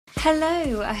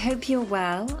Hello, I hope you're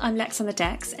well. I'm Lex on the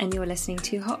Decks, and you're listening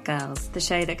to Hot Girls, the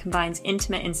show that combines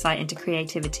intimate insight into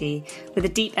creativity with a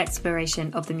deep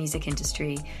exploration of the music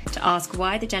industry to ask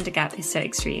why the gender gap is so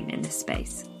extreme in this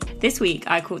space. This week,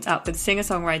 I caught up with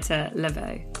singer-songwriter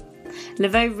Laveau.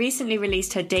 Laveau recently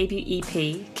released her debut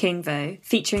EP, King Vo,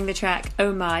 featuring the track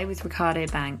Oh My with Ricardo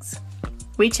Banks.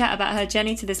 We chat about her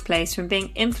journey to this place, from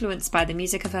being influenced by the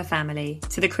music of her family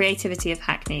to the creativity of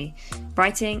Hackney,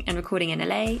 writing and recording in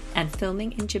LA and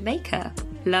filming in Jamaica.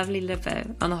 Lovely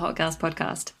Laveau on the Hot Girls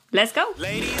podcast. Let's go!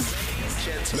 Ladies,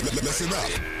 listen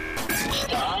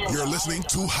up. You're listening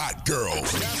to Hot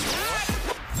Girls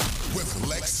with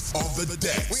Lex on the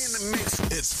Decks. We in the mix.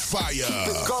 It's fire.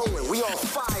 Keep it going. We on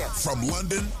fire. From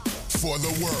London for the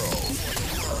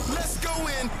world. Let's go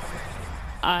in.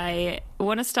 I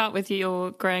want to start with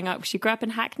your growing up. You grew up in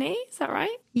Hackney, is that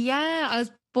right? Yeah, I was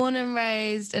born and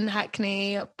raised in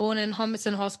Hackney, born in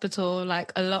Homerton Hospital,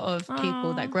 like a lot of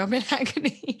people that grew up in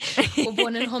Hackney were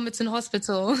born in Homerton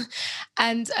Hospital.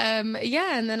 And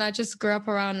and then I just grew up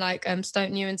around like Stoke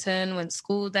Newington, went to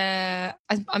school there.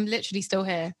 I'm literally still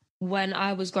here. When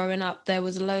I was growing up, there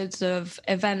was loads of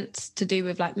events to do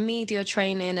with like media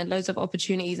training and loads of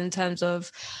opportunities in terms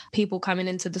of people coming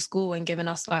into the school and giving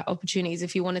us like opportunities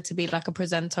if you wanted to be like a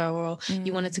presenter or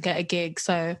you wanted to get a gig.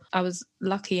 So I was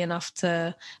lucky enough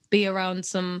to be around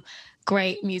some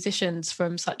great musicians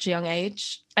from such a young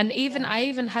age. And I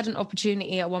even had an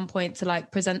opportunity at one point to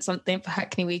like present something for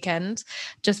Hackney Weekend,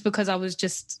 just because I was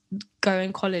just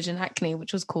going college in Hackney,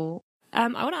 which was cool. I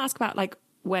want to ask about like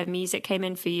where music came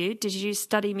in for you. Did you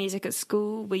study music at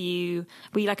school? Were you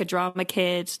like a drama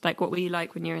kid? Like, what were you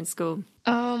like when you were in school?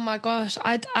 Oh my gosh,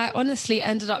 I honestly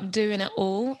ended up doing it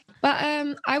all. But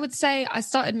I would say I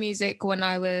started music when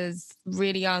I was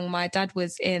really young. My dad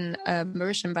was in a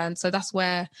Mauritian band, so that's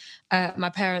where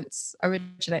my parents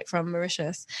originate from,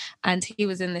 Mauritius. And he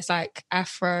was in this like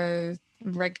Afro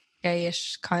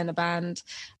reggae-ish kind of band.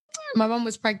 My mum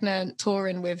was pregnant,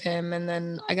 touring with him, and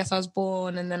then I guess I was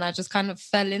born, and then I just kind of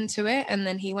fell into it. And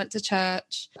then he went to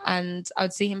church and I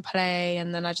would see him play,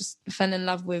 and then I just fell in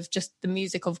love with just the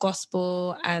music of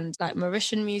gospel and like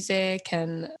Mauritian music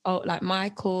and like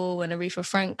Michael and Aretha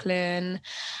Franklin.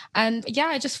 And yeah,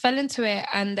 I just fell into it,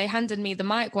 and they handed me the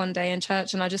mic one day in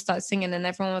church and I just started singing, and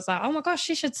everyone was like, oh my gosh,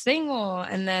 she should sing more.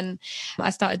 And then I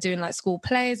started doing like school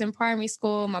plays in primary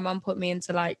school. My mum put me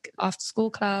into like after school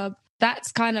club.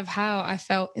 That's kind of how I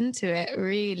fell into it,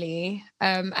 really.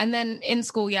 And then in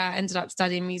school, I ended up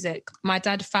studying music. My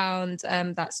dad found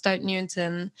that Stoke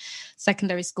Newington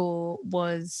Secondary School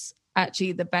was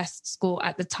actually the best school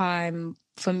at the time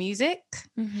for music.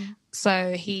 Mm-hmm.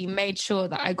 So he made sure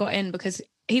that I got in because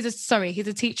he's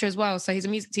a teacher as well. So he's a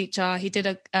music teacher. He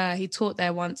taught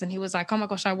there once, and he was like, oh my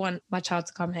gosh, I want my child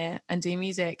to come here and do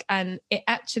music. And it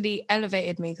actually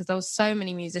elevated me because there was so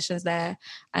many musicians there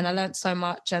and I learned so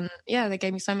much. And yeah, they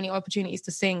gave me so many opportunities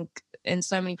to sing in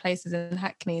so many places in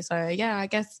Hackney. So yeah, I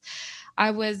guess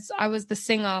I was the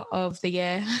singer of the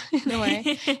year in a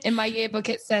way. In my yearbook,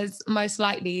 it says most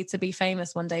likely to be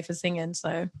famous one day for singing.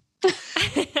 So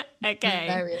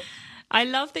okay. I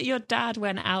love that your dad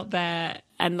went out there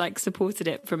and like supported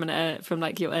it from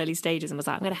like your early stages and was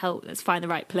like, I'm going to help. Let's find the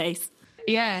right place.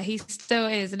 Yeah, he still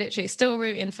is literally still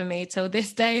rooting for me till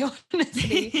this day.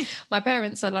 Honestly, my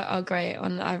parents are like, oh great,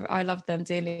 and I love them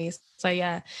dearly. So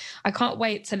yeah, I can't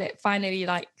wait till it finally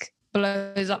like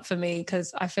blows up for me,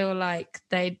 because I feel like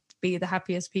they'd be the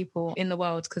happiest people in the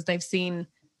world because they've seen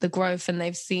the growth and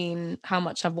they've seen how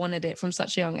much I've wanted it from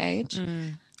such a young age.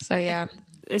 So yeah.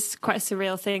 It's quite a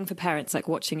surreal thing for parents, like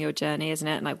watching your journey, isn't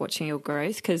it? And like watching your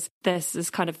growth, because there's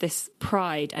kind of this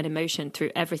pride and emotion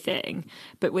through everything.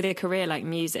 But with a career like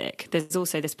music, there's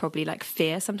also this probably like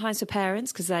fear sometimes for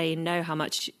parents because they know how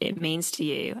much it means to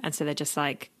you. And so they're just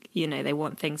like, you know, they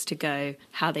want things to go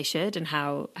how they should and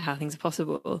how things are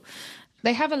possible.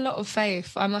 They have a lot of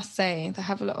faith, I must say. They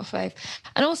have a lot of faith.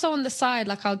 And also on the side,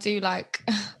 like I'll do like,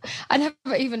 I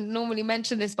never even normally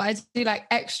mention this, but I do like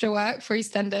extra work for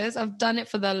EastEnders. I've done it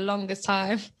for the longest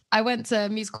time. I went to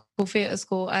musical theatre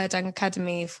school, Erdang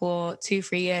Academy, for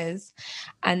 2-3 years.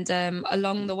 And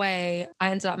along the way, I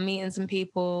ended up meeting some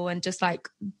people and just like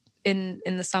in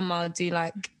the summer I'd do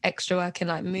like extra work in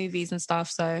like movies and stuff.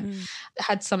 So I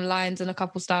had some lines and a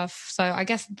couple stuff. So I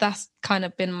guess that's kind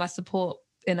of been my support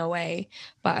in a way,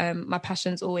 but my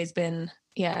passion's always been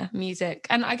music.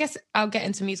 And I guess I'll get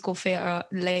into musical theatre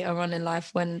later on in life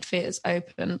when theatre's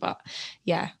open, but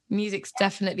yeah, music's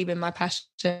definitely been my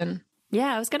passion.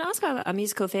 I was going to ask about a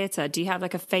musical theatre. Do you have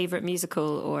like a favourite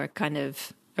musical or kind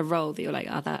of a role that you're like,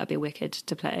 oh, that'd be wicked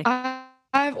to play?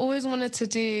 I've always wanted to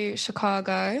do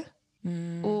Chicago.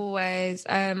 Always.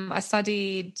 I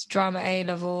studied drama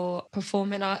A-level,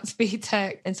 performing arts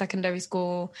BTEC in secondary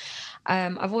school.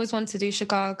 I've always wanted to do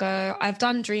Chicago. I've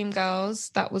done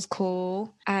Dreamgirls. That was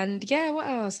cool. And yeah, what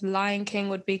else? Lion King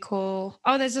would be cool.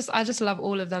 Oh, I just love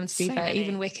all of them, to be fair, many.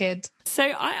 even Wicked. So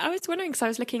I was wondering, because I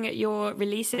was looking at your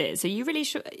releases. So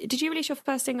did you release your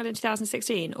first single in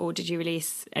 2016, or did you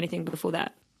release anything before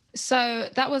that? So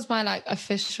that was my like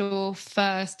official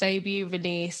first debut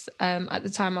release. At the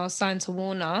time I was signed to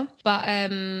Warner, but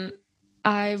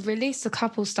I released a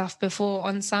couple stuff before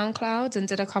on SoundCloud and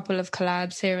did a couple of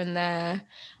collabs here and there.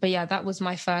 But yeah, that was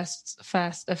my first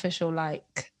official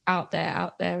like out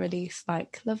there release,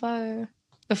 like Laveau.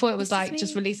 Before it was like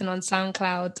just releasing on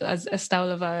SoundCloud as Estelle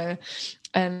Laveau,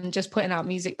 just putting out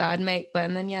music that I'd make. But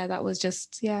and then yeah, that was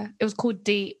just it was called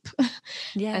Deep.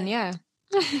 Yeah. And yeah.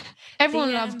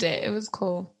 Everyone loved it. It was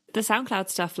cool. The SoundCloud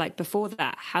stuff, like before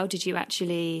that, how did you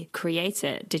actually create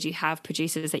it? Did you have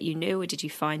producers that you knew, or did you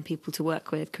find people to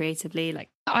work with creatively? Like,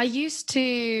 I used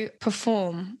to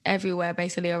perform everywhere,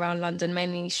 basically around London,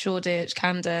 mainly Shoreditch,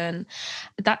 Camden.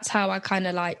 That's how I kind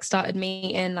of like started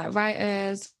meeting like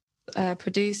writers,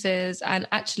 producers, and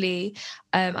actually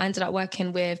I ended up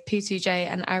working with P2J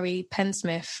and Ari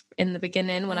Pensmith in the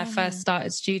beginning when I first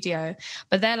started studio,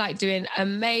 but they're like doing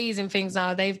amazing things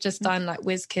now. They've just done like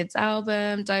WizKid's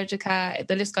album, Doja Cat,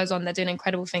 the list goes on. They're doing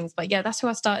incredible things. But yeah, that's who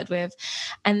I started with.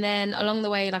 And then along the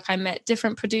way, like I met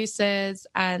different producers,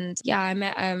 and yeah, I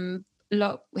met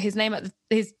his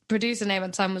producer name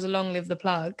at the time was Long Live the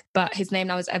Plug, but his name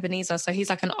now is Ebenezer. So he's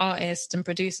like an artist and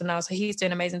producer now. So he's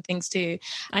doing amazing things too.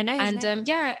 I know. And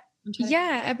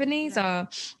Ebenezer.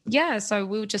 Yeah. So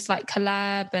we would just like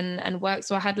collab and work.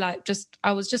 So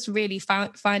I was just really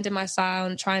finding my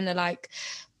sound, trying to like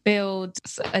build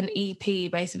an EP,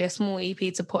 basically a small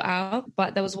EP to put out.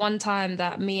 But there was one time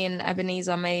that me and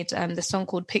Ebenezer made the song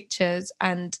called Pictures,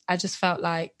 and I just felt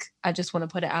like I just want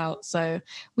to put it out. So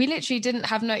we literally didn't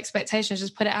have no expectations,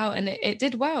 just put it out, and it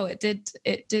did well. It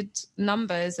did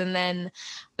numbers. And then,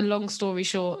 long story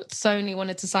short, Sony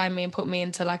wanted to sign me and put me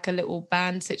into like a little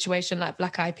band situation like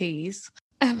Black Eyed Peas.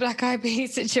 Black Eyed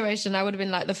Peas situation, I would have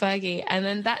been like the Fergie. And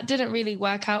then that didn't really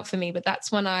work out for me. But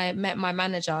that's when I met my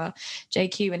manager,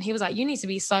 JQ, and he was like, you need to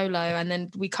be solo. And then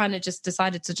we kind of just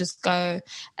decided to just go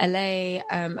LA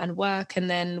and work. And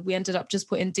then we ended up just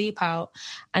putting Deep out.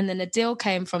 And then a deal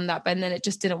came from that, but then it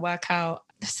just didn't work out.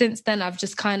 Since then, I've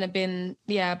just kind of been,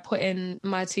 putting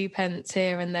my 2 pence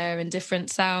here and there in different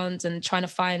sounds and trying to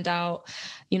find out,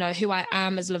 who I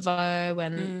am as Laveau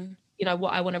and...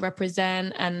 what I want to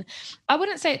represent. And I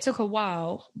wouldn't say it took a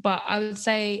while, but I would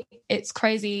say it's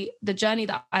crazy the journey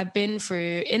that I've been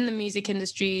through in the music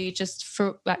industry, just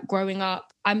for like growing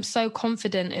up. I'm so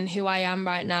confident in who I am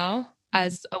right now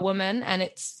as a woman, and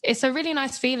it's a really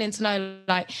nice feeling to know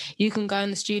like you can go in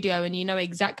the studio and you know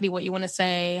exactly what you want to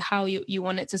say, how you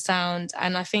want it to sound.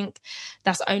 And I think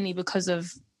that's only because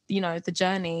of the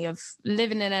journey of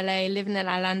living in LA, living in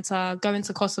Atlanta, going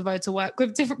to Kosovo to work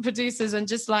with different producers and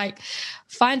just like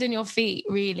finding your feet,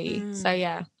 really. So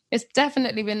yeah, it's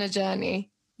definitely been a journey.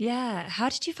 Yeah. How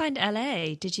did you find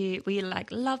LA? Were you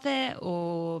like love it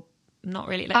or not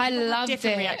really? Like, I loved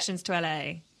different it. Reactions to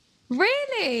LA.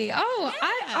 Really? Oh,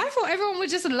 yeah. I thought everyone would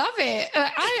just love it.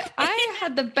 I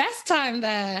had the best time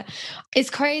there. It's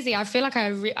crazy. I feel like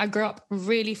I grew up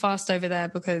really fast over there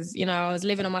because, I was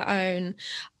living on my own.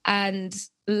 And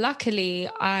luckily,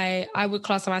 I would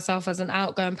class myself as an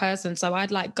outgoing person. So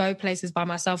I'd like go places by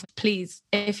myself. Please,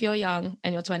 if you're young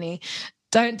and you're 20,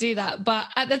 don't do that. But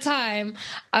at the time,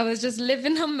 I was just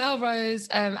living on Melrose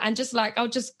and just like, I'll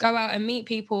just go out and meet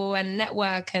people and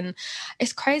network. And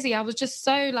it's crazy. I was just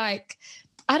so like,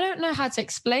 I don't know how to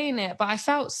explain it, but I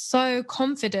felt so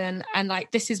confident and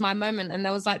like, this is my moment. And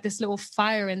there was like this little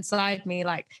fire inside me,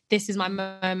 like, this is my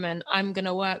moment. I'm going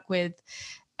to work with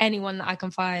anyone that I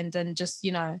can find and just,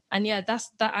 and yeah,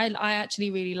 I actually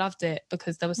really loved it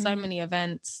because there were so many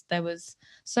events, there was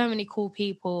so many cool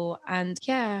people, and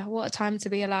yeah, what a time to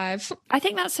be alive. I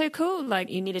think that's so cool. Like,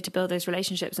 you needed to build those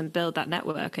relationships and build that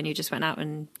network, and you just went out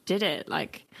and did it.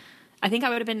 Like, I think I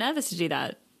would have been nervous to do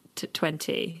that at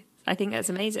 20. I think that's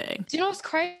amazing. Do you know what's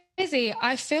crazy?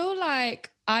 I feel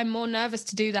like I'm more nervous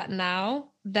to do that now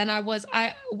than I was.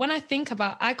 When I think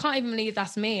about, I can't even believe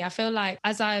that's me. I feel like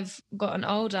as I've gotten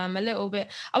older, I'm a little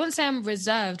bit, I wouldn't say I'm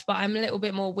reserved, but I'm a little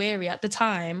bit more wary. At the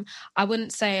time, I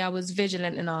wouldn't say I was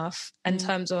vigilant enough in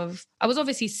terms of, I was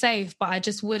obviously safe, but I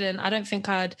don't think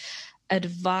I'd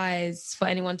advise for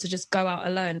anyone to just go out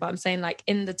alone. But I'm saying like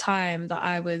in the time that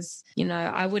I was,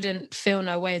 I wouldn't feel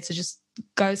no way to just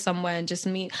go somewhere and just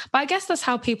meet. But I guess that's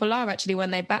how people are actually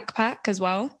when they backpack as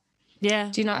well. Yeah.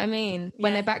 Do you know what I mean?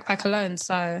 When they backpack alone.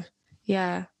 So,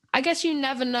 yeah. I guess you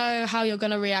never know how you're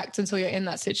going to react until you're in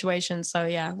that situation. So,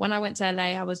 yeah, when I went to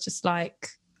LA, I was just like,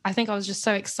 I think I was just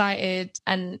so excited,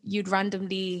 and you'd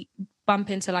randomly bump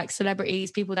into like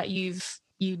celebrities, people that you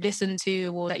listen to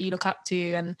or that you look up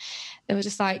to. And there was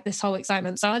just like this whole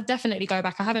excitement. So I'd definitely go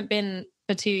back. I haven't been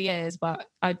for 2 years, but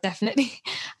I'd definitely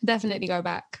go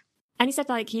back. And you said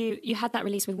like you had that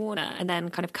release with Warner, and then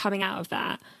kind of coming out of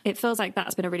that, it feels like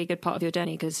that's been a really good part of your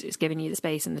journey because it's given you the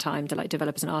space and the time to like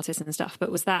develop as an artist and stuff.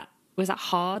 But was that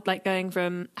hard, like going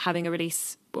from having a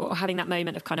release or having that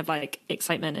moment of kind of like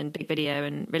excitement and big video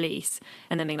and release,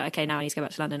 and then being like, okay, now I need to go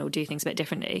back to London or do things a bit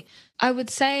differently? I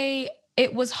would say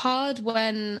it was hard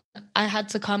when I had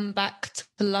to come back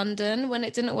to London when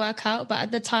it didn't work out. But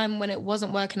at the time when it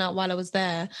wasn't working out while I was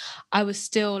there, I was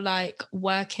still like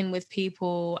working with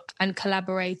people and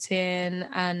collaborating.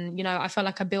 And, you know, I felt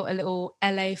like I built a little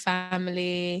LA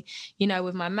family, you know,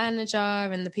 with my manager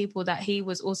and the people that he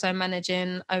was also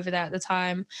managing over there at the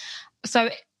time. So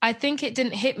I think it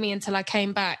didn't hit me until I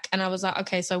came back and I was like,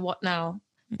 okay, so what now?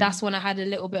 That's when I had a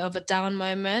little bit of a down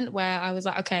moment where I was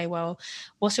like, okay, well,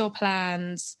 what's your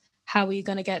plans? How are you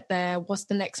going to get there? What's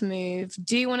the next move?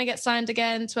 Do you want to get signed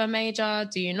again to a major?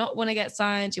 Do you not want to get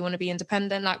signed? Do you want to be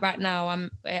independent? Like right now,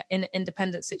 I'm in an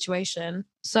independent situation.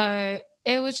 So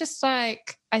it was just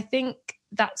like, I think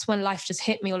that's when life just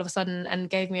hit me all of a sudden and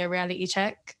gave me a reality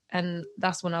check. And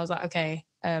that's when I was like, okay,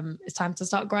 it's time to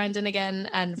start grinding again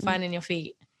and finding your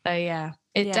feet. So yeah.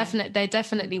 There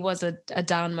definitely was a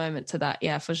down moment to that,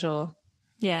 yeah, for sure.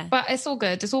 Yeah. But it's all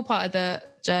good. It's all part of the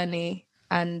journey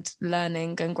and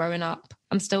learning and growing up.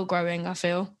 I'm still growing, I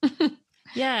feel.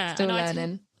 Yeah. Still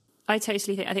learning. I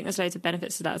totally think there's loads of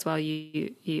benefits to that as well.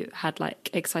 You had like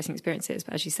exciting experiences,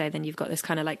 but as you say, then you've got this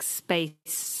kind of like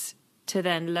space to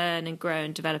then learn and grow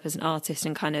and develop as an artist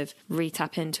and kind of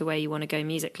re-tap into where you want to go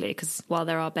musically. Because while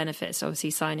there are benefits,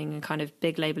 obviously signing and kind of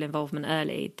big label involvement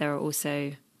early, there are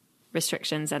also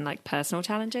restrictions and like personal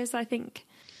challenges I think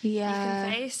you can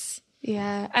face.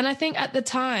 Yeah. And I think at the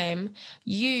time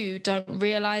you don't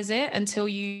realize it until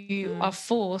you are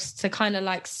forced to kind of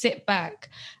like sit back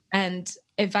and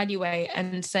evaluate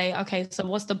and say, okay, so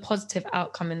what's the positive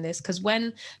outcome in this? Because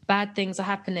when bad things are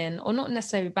happening, or not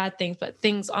necessarily bad things, but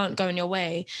things aren't going your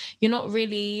way, you're not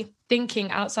really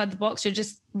thinking outside the box. You're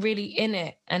just really in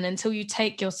it. And until you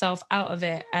take yourself out of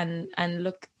it and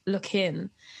look in,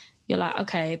 you're like,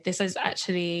 okay, this is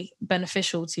actually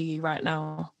beneficial to you right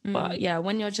now. But yeah,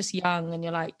 when you're just young and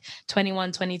you're like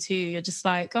 21, 22, you're just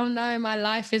like, oh no, my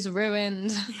life is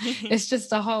ruined. It's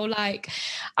just a whole like,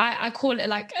 I call it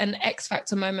like an X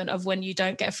Factor moment of when you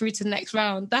don't get through to the next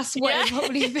round. That's what it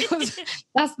probably feels.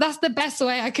 That's the best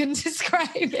way I can describe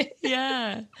it.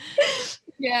 Yeah.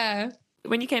 Yeah.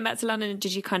 When you came back to London,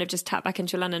 did you kind of just tap back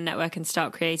into your London network and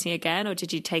start creating again? Or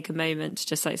did you take a moment to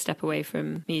just like step away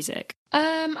from music?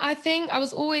 I think I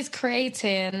was always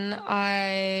creating.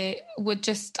 I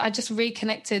just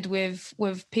reconnected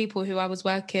with people who I was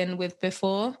working with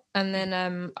before. And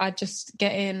then I'd just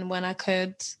get in when I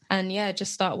could and yeah,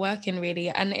 just start working really.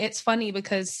 And it's funny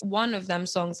because one of them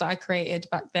songs that I created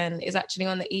back then is actually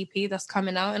on the EP that's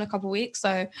coming out in a couple of weeks.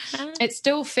 So it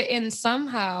still fit in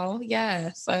somehow.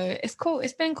 Yeah. So it's cool.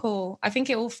 It's been cool. I think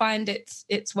it will find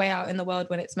its way out in the world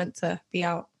when it's meant to be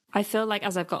out. I feel like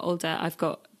as I've got older, I've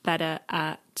got better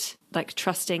at like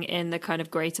trusting in the kind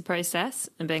of greater process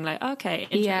and being like, okay,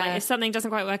 like if something doesn't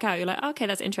quite work out, you're like, okay,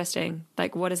 that's interesting.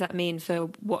 Like, what does that mean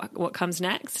for what comes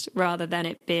next? Rather than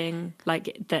it being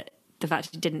like that the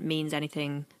fact it didn't mean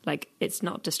anything, like it's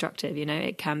not destructive, you know,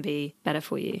 it can be better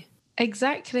for you.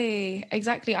 Exactly.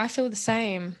 I feel the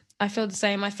same. I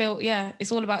feel, yeah,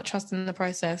 it's all about trusting the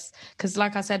process. Because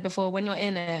like I said before, when you're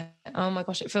in it, oh my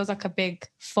gosh, it feels like a big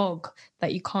fog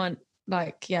that you can't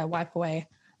wipe away.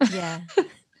 Yeah.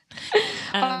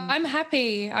 I'm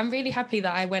happy. I'm really happy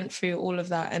that I went through all of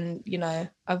that. And, you know,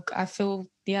 I feel,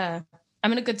 yeah,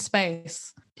 I'm in a good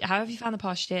space. How have you found the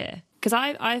past year? Because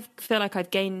I feel like I've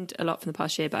gained a lot from the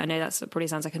past year, but I know that probably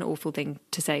sounds like an awful thing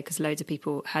to say because loads of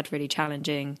people had really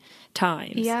challenging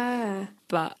times. Yeah.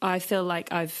 But I feel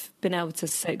like I've been able to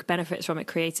soak benefits from it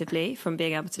creatively, from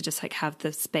being able to just like have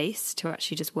the space to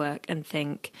actually just work and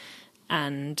think.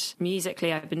 And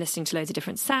musically, I've been listening to loads of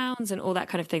different sounds and all that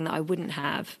kind of thing that I wouldn't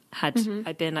have had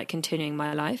I'd been like continuing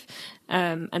my life.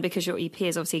 And because your EP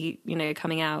is obviously, you know,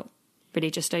 coming out really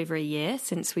just over a year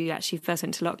since we actually first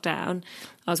went to lockdown,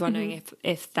 I was wondering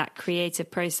if that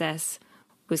creative process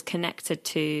was connected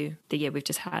to the year we've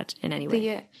just had in any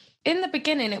way? In the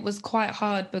beginning, it was quite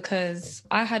hard because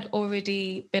I had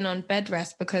already been on bed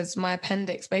rest because my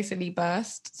appendix basically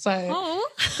burst. So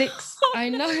I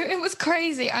know, it was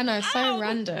crazy. I know, so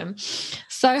random.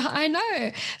 So I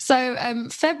know. So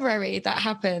February that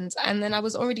happened, and then I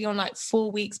was already on like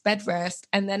 4 weeks bed rest,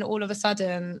 and then all of a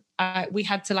sudden we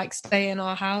had to like stay in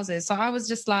our houses. So I was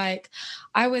just like,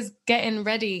 I was getting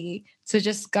ready to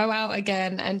just go out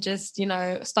again and just, you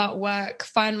know, start work,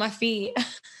 find my feet.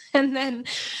 And then,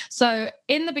 so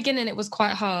in the beginning, it was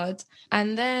quite hard.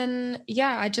 And then,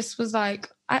 yeah, I just was like,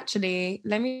 actually,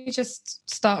 let me just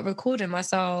start recording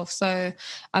myself. So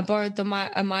I borrowed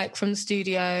a mic from the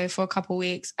studio for a couple of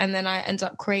weeks. And then I ended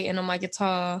up creating on my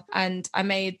guitar. And I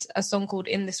made a song called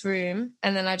In This Room.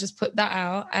 And then I just put that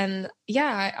out. And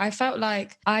yeah, I felt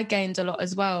like I gained a lot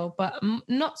as well. But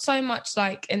not so much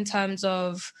like in terms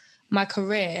of my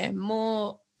career,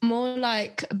 more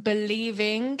like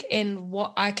believing in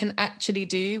what I can actually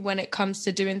do when it comes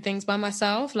to doing things by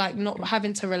myself, like not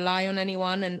having to rely on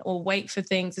anyone or wait for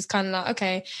things. It's kind of like,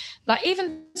 okay, like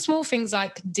even small things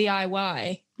like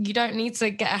DIY, you don't need to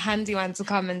get a handyman to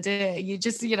come and do it. You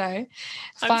just, you know,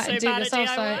 fight and do it yourself.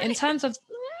 So in terms of...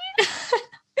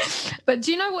 But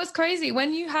do you know what's crazy?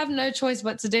 When you have no choice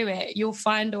but to do it, you'll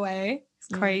find a way.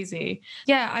 It's crazy.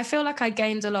 Yeah, I feel like I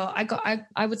gained a lot.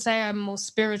 I would say I'm more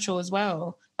spiritual as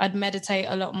well. I'd meditate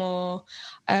a lot more.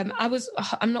 I'm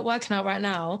not working out right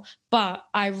now, but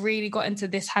I really got into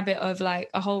this habit of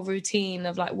like a whole routine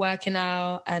of like working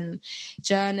out and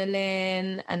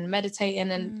journaling and meditating.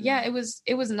 And yeah, it was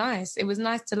nice. It was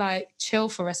nice to like chill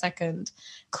for a second,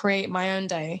 create my own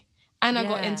day. And I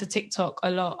got into TikTok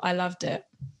a lot. I loved it.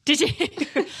 Did you?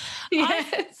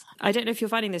 Yes. I don't know if you're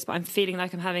finding this, but I'm feeling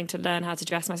like I'm having to learn how to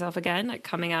dress myself again. Like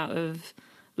coming out of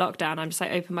lockdown, I'm just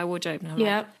like open my wardrobe and I'm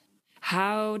like,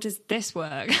 how does this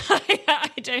work?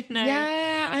 I don't know.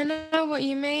 Yeah, I know what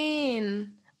you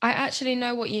mean. I actually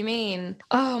know what you mean.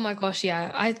 Oh my gosh,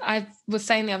 yeah. I was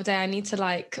saying the other day, I need to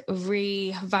like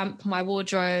revamp my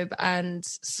wardrobe and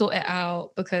sort it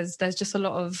out because there's just a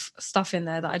lot of stuff in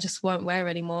there that I just won't wear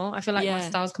anymore. I feel like my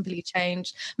style's completely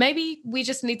changed. Maybe we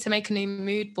just need to make a new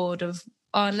mood board of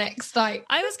our next, like...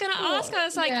 I was going to ask, I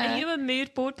was like, are you a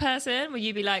mood board person? Will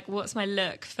you be like, what's my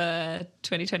look for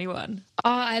 2021? Oh,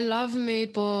 I love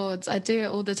mood boards. I do it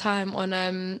all the time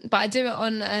on, but I do it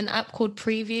on an app called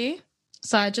Preview.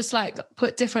 So I just like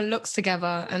put different looks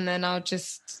together and then I'll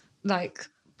just like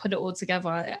put it all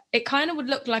together. It kind of would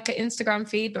look like an Instagram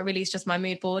feed, but really it's just my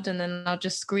mood board. And then I'll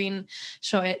just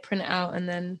screenshot it, print it out. And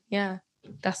then, yeah,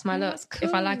 that's my look. Cool.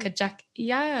 If I like a jacket.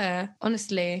 Yeah,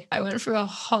 honestly, I went through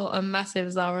a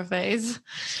massive Zara phase.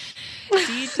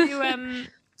 Do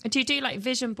you do like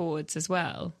vision boards as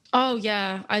well? Oh,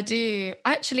 yeah, I do.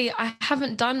 Actually, I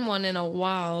haven't done one in a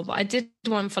while, but I did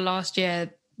one for last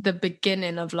year, the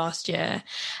beginning of last year.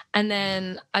 And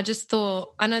then I just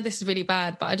thought, I know this is really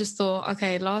bad, but I just thought,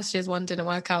 okay, last year's one didn't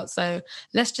work out. So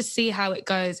let's just see how it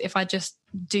goes if I just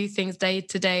do things day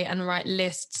to day and write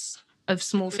lists of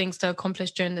small things to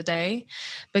accomplish during the day.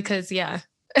 Because, yeah,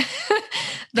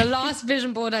 the last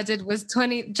vision board I did was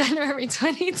January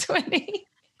 2020.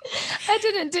 I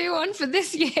didn't do one for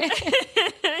this year.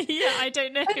 Yeah, I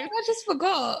don't know. I just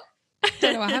forgot.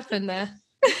 Don't know what happened there.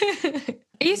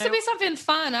 It used to be something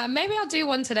fun. Maybe I'll do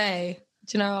one today.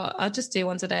 Do you know, I'll just do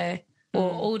one today.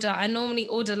 Or I normally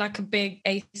order like a big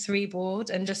A3 board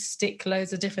and just stick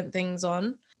loads of different things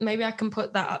on. Maybe I can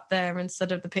put that up there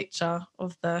instead of the picture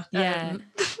of the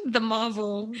the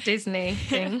Marvel Disney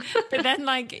thing. But then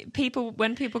like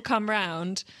when people come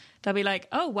round, they'll be like,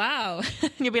 oh, wow.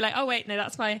 And you'll be like, oh, wait, no,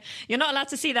 you're not allowed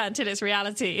to see that until it's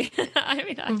reality. I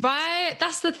mean, right.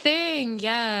 That's the thing.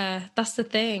 Yeah, that's the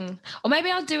thing. Or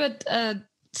maybe I'll do a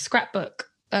scrapbook.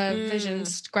 Vision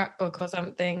scrapbook or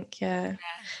something, yeah.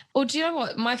 Or do you know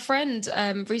what? My friend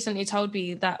recently told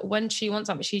me that when she wants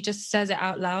something, she just says it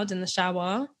out loud in the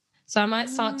shower. So I might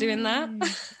start doing that.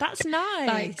 That's nice.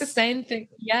 Like the same thing,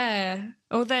 yeah.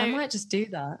 Although I might just do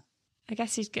that. I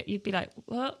guess you'd be like,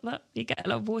 well, look, you get a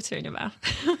lot of water in your mouth.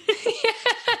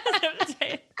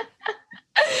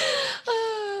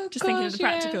 Just thinking of the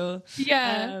practical.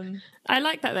 Yeah. I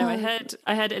like that though.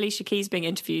 I heard Alicia Keys being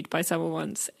interviewed by someone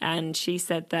once, and she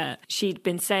said that she'd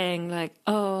been saying like,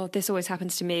 oh, this always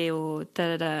happens to me, or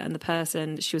da da da, and the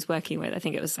person that she was working with, I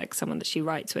think it was like someone that she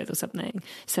writes with or something,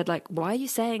 said like, why are you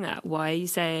saying that? Why are you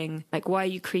saying like, why are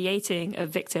you creating a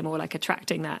victim or like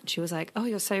attracting that? She was like, oh,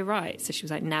 you're so right. So she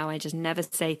was like, now I just never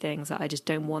say things that I just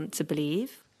don't want to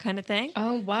believe, kind of thing.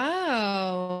 Oh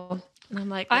wow. And I'm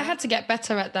like, I had to get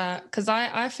better at that because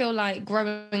I feel like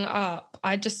growing up,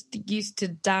 I just used to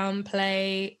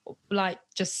downplay like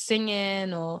just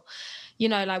singing, or you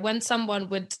know, like when someone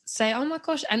would say, oh my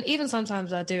gosh, and even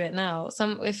sometimes I do it now.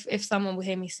 If someone will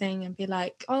hear me sing and be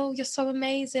like, oh, you're so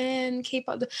amazing, keep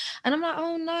up and I'm like,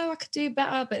 oh no, I could do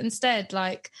better. But instead,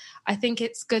 like, I think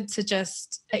it's good to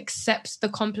just accept the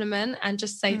compliment and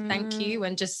just say thank you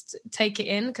and just take it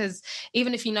in. Because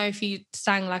even if you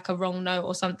sang like a wrong note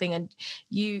or something, and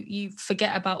you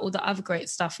forget about all the other great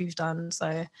stuff you've done.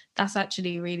 So that's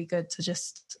actually really good to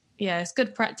just, yeah, it's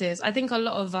good practice. I think a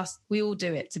lot of us, we all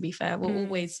do it, to be fair. We'll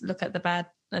always look at the bad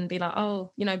and be like,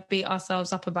 oh, you know, beat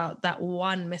ourselves up about that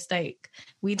one mistake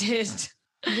we did.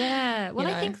 Yeah. Well,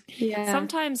 I think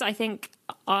sometimes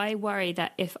I worry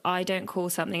that if I don't call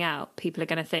something out, people are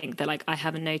going to think that like I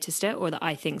haven't noticed it, or that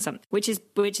I think something, which is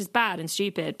bad and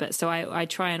stupid. But so I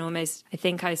try and almost, I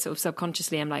think I sort of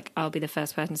subconsciously am like, I'll be the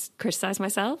first person to criticize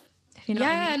myself. You know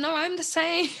what I mean? No, I'm the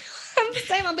same. I'm the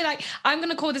same. I'll be like, I'm going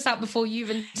to call this out before you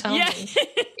even tell me.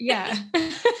 Yeah.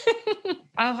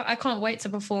 I can't wait to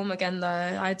perform again, though.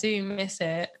 I do miss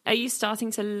it. Are you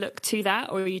starting to look to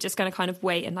that, or are you just going to kind of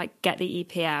wait and like get the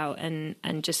EP out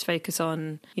and just focus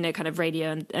on, you know, kind of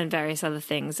radio and various other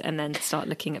things, and then start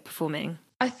looking at performing?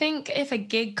 I think if a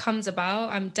gig comes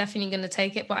about, I'm definitely going to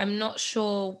take it, but I'm not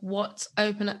sure what's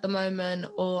open at the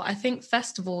moment. Or I think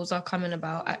festivals are coming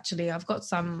about, actually. I've got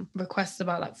some requests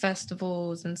about like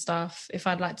festivals and stuff, if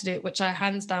I'd like to do it, which I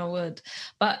hands down would.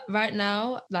 But right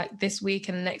now, like this week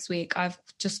and next week, I've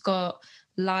just got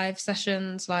live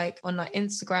sessions like on like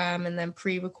Instagram, and then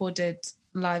pre-recorded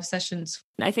live sessions.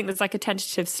 I think there's like a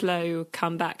tentative slow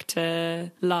comeback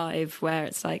to live where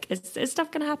it's like, is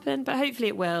stuff going to happen? But hopefully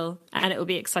it will, and it will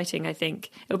be exciting. I think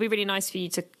it'll be really nice for you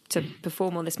to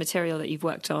perform all this material that you've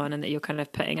worked on and that you're kind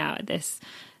of putting out at this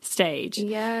stage.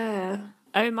 Yeah.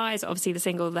 Oh My is obviously the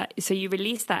single that, so you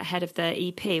released that ahead of the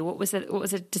EP. What was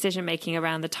the decision making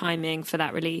around the timing for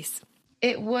that release?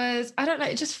 It was, I don't know,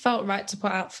 it just felt right to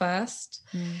put out first.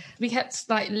 We kept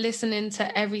like listening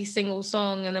to every single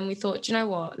song, and then we thought, you know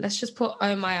what, let's just put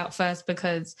Oh My out first,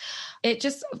 because it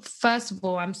just, first of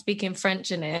all, I'm speaking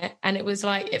French in it, and it was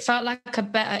like, it felt like a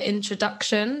better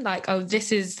introduction, like, oh,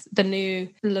 this is the new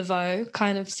Laveau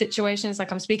kind of situation. It's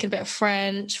like I'm speaking a bit of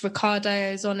French,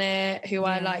 Ricardo's on it, who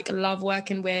I like love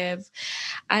working with.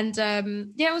 And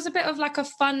it was a bit of like a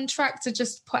fun track to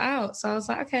just put out. So I was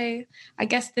like, okay, I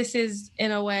guess this is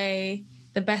in a way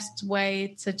the best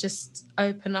way to just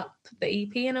open up the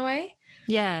EP in a way.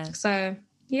 Yeah. So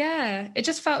yeah, it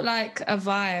just felt like a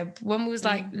vibe when we was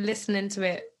like listening to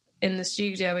it in the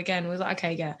studio again. We was like,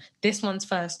 okay, yeah, this one's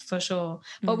first for sure.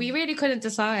 But we really couldn't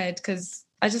decide because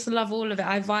I just love all of it.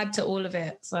 I vibe to all of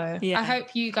it. So I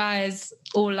hope you guys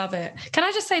all love it. Can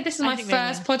I just say this is my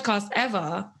first podcast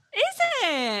ever? Is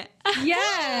it?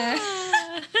 Yeah.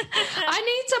 I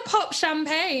need to pop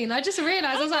champagne. I just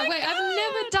realised. I was like, wait, I've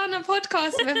never done a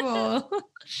podcast before.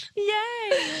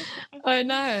 Yay. I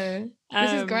know.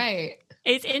 This is great.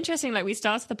 It's interesting. Like, we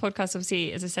started the podcast,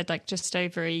 obviously, as I said, like just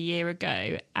over a year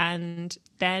ago. And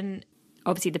then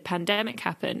obviously the pandemic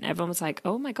happened. Everyone was like,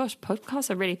 oh my gosh,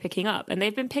 podcasts are really picking up. And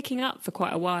they've been picking up for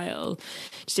quite a while,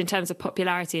 just in terms of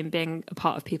popularity and being a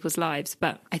part of people's lives.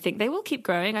 But I think they will keep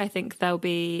growing. I think they'll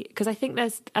be, because I think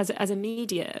there's, as a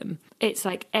medium, it's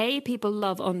like, people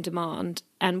love on demand.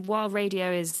 And while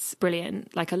radio is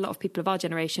brilliant, like a lot of people of our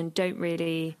generation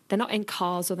they're not in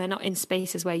cars, or they're not in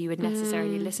spaces where you would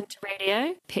necessarily listen to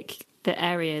radio. Pick the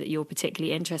area that you're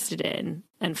particularly interested in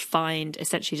and find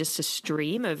essentially just a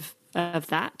stream of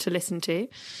that to listen to.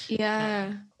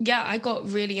 Yeah, I got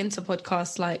really into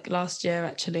podcasts like last year,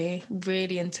 actually,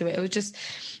 really into it. It was just,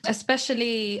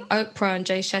 especially Oprah and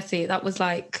Jay Shetty, that was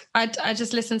like, I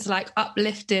just listened to like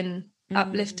uplifting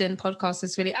podcasts.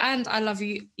 Is really, and I love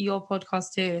your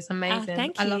podcast too. It's amazing.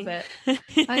 Thank you. I love it.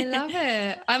 I love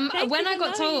it. When I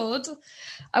got told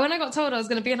I was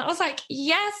going to be on it, I was like,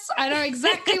 yes, I know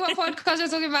exactly what podcast you're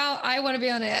talking about. I want to be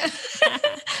on it.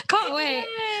 Can't wait.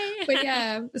 Yay. But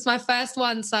yeah, it's my first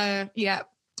one, so yeah,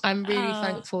 I'm really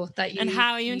thankful that you. And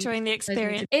how are you enjoying the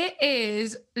experience? It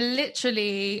is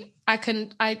literally, I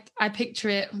picture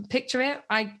it.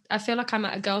 I feel like I'm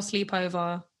at a girl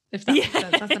sleepover. If that makes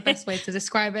sense. That's the best way to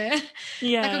describe it.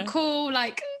 Yeah. Like a cool,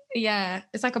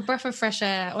 it's like a breath of fresh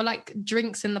air, or like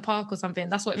drinks in the park or something.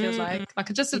 That's what it feels like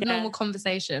just a normal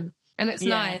conversation. And it's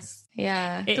nice.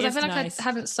 Yeah. Because I feel like I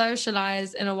haven't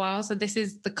socialised in a while. So this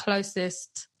is the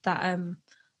closest that I'm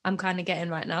kind of getting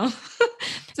right now.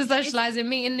 to socialising,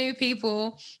 meeting new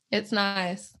people. It's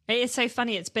nice. It is so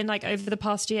funny. It's been like over the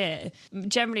past year,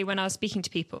 generally when I was speaking to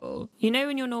people, you know,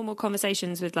 in your normal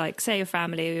conversations with like, say, your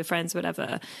family or your friends,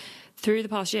 whatever, through the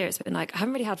past year, it's been like, I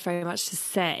haven't really had very much to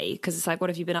say because it's like, what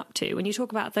have you been up to? When you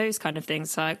talk about those kind of things,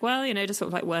 it's like, well, you know, just sort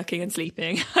of like working and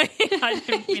sleeping. I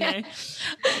don't, you know.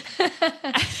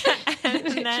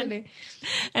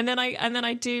 and then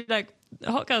I do like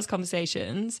Hot Girls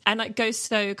conversations and like go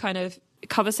so kind of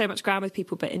cover so much ground with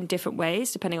people, but in different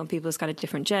ways, depending on people's kind of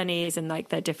different journeys and like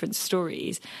their different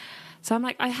stories. So I'm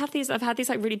like, I've had these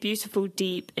like really beautiful,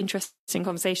 deep, interesting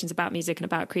conversations about music and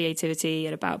about creativity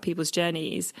and about people's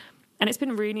journeys. And it's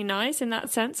been really nice in that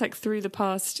sense, like through the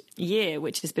past year,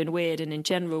 which has been weird. And in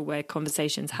general, where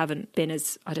conversations haven't been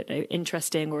as, I don't know,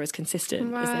 interesting or as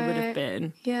consistent as they would have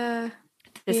been. Yeah.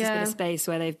 This has been a space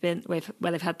where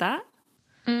they've had that.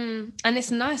 And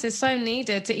it's nice. It's so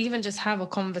needed to even just have a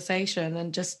conversation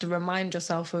and just to remind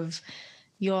yourself of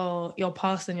your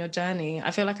past and your journey. I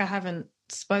feel like I haven't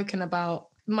spoken about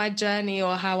my journey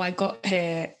or how I got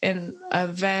here in a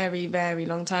very, very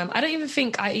long time. I don't even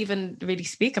think I even really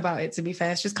speak about it, to be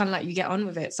fair. It's just kind of like you get on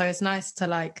with it. So it's nice to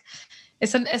like,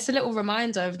 it's a little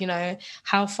reminder of, you know,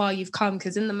 how far you've come,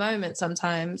 because in the moment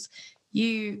sometimes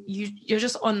you're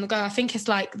just on the go. I think it's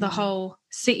like the whole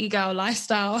city girl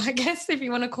lifestyle, I guess, if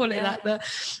you want to call it that.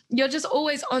 You're just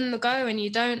always on the go and you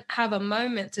don't have a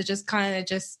moment to just kind of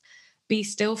just be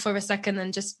still for a second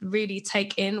and just really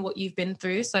take in what you've been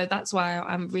through. So that's why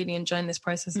I'm really enjoying this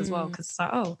process as well, because it's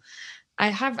like, oh, I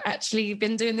have actually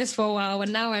been doing this for a while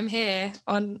and now I'm here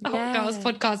on Hot Girls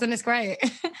podcast and it's great.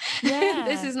 Yeah.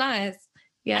 This is nice.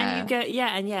 Yeah.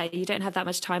 And you don't have that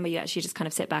much time where you actually just kind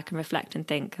of sit back and reflect and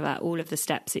think about all of the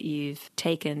steps that you've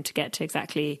taken to get to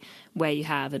exactly where you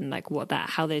have and like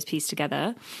how those piece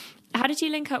together. How did you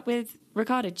link up with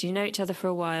Ricardo? Do you know each other for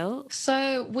a while?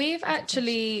 So we've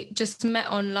actually just met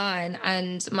online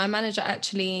and my manager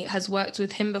actually has worked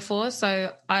with him before.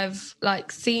 So I've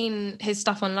like seen his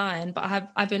stuff online, but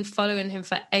I've been following him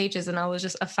for ages and I was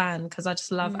just a fan because I just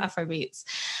love Afrobeats.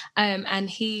 And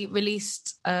he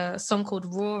released a song called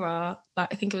Rora,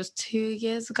 like I think it was 2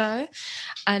 years ago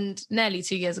and nearly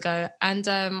 2 years ago. And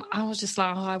I was just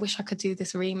like, oh, I wish I could do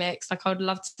this remix. Like I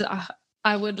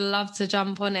would love to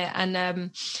jump on it.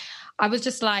 And I was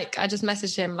just like, I just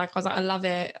messaged him. Like, I was like, I love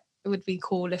it. It would be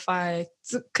cool if I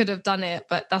could have done it,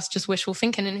 but that's just wishful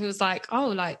thinking. And he was like, oh,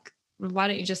 like, why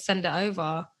don't you just send it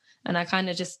over? And I kind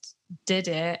of just did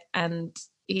it and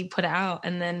he put it out.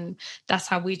 And then that's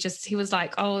how he was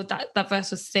like, oh, that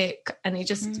verse was sick. And he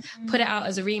just put it out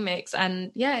as a remix.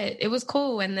 And yeah, it was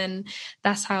cool. And then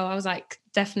that's how I was like,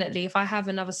 definitely, if I have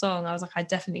another song, I was like, I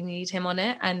definitely need him on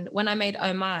it. And when I made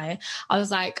Oh My, I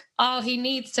was like, oh, he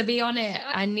needs to be on it.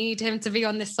 I need him to be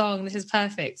on this song. This is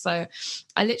perfect. So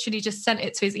I literally just sent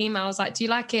it to his email. I was like, do you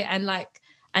like it? And like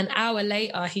an hour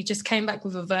later, he just came back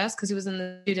with a verse because he was in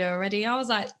the studio already. I was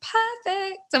like,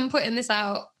 perfect. I'm putting this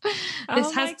out.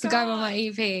 This has to go on my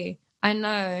EP. I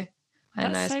know.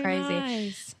 It's so crazy.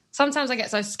 Nice. Sometimes I get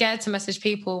so scared to message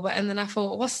people, and then I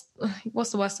thought, what's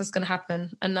the worst that's going to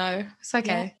happen? A no, it's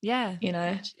okay. Yeah, you know,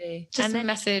 actually. Just a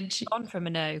message. On from a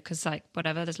no, because like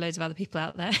whatever, there's loads of other people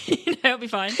out there. You know, it'll be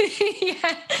fine.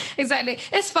 Yeah, exactly.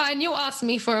 It's fine. You'll ask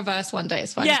me for a verse one day.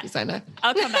 It's fine. Yeah, if you say no.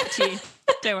 I'll come back to you.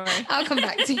 Don't worry. I'll come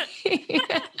back to you.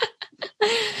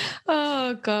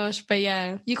 Oh gosh, but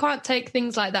yeah, you can't take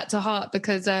things like that to heart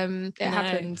because it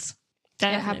happens.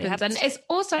 Definitely. It happens, and it's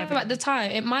also at the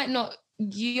time. It might not.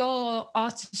 Your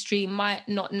artistry might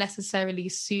not necessarily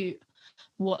suit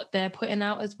what they're putting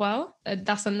out as well.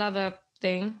 That's another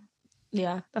thing.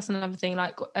 Yeah, that's another thing.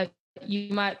 Like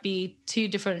you might be two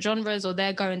different genres or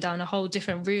they're going down a whole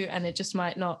different route and it just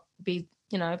might not be,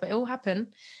 you know, but it will happen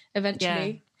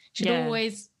eventually. You should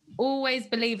always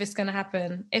believe it's going to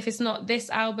happen. If it's not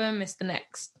this album, it's the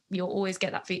next. You'll always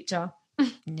get that feature.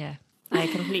 Yeah. I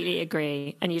completely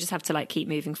agree. And you just have to like keep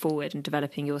moving forward and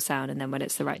developing your sound, and then when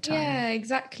it's the right time. Yeah,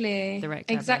 exactly. The right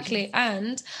exactly.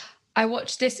 And I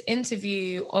watched this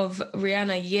interview of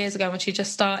Rihanna years ago when she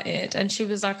just started, and she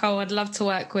was like, oh, I'd love to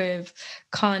work with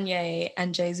Kanye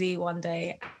and Jay-Z one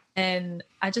day. And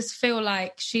I just feel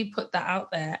like she put that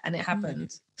out there and it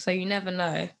happened. So you never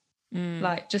know.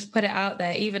 Like, just put it out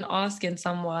there. Even asking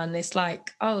someone, it's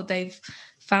like, oh, they've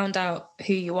found out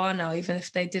who you are now. Even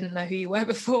if they didn't know who you were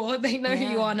before, they know who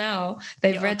you are now.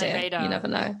 They've read it. Radar. You never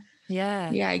know.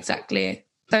 Yeah, exactly.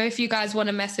 So if you guys want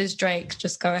to message Drake,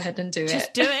 just go ahead and do it.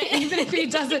 Just do it. Even if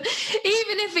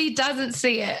he doesn't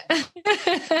see it.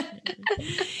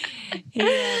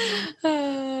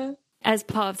 As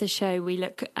part of the show, we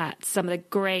look at some of the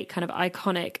great kind of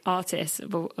iconic artists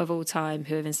of all time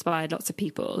who have inspired lots of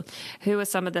people. Who are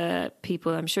some of the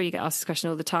people, I'm sure you get asked this question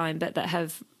all the time, but that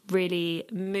have really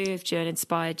moved you and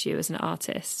inspired you as an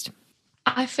artist?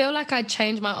 I feel like I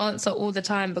change my answer all the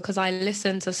time because I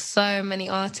listen to so many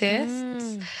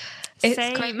artists. It's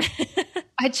Same.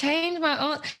 I change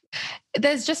my answer.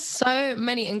 There's just so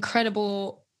many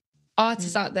incredible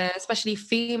artists out there, especially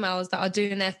females that are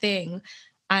doing their thing.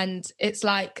 And it's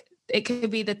like, it could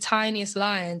be the tiniest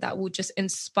line that will just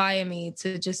inspire me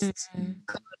to just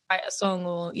go write a song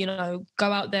or, you know,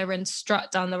 go out there and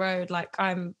strut down the road like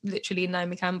I'm literally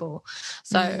Naomi Campbell.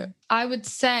 So I would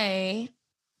say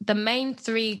the main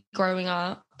three growing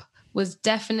up was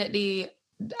definitely,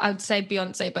 I would say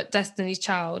Beyonce, but Destiny's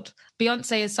Child.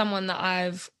 Beyonce is someone that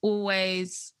I've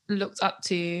always looked up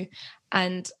to,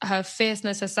 and her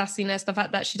fierceness, her sassiness, the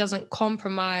fact that she doesn't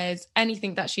compromise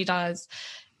anything that she does.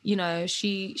 You know,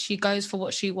 she goes for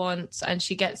what she wants and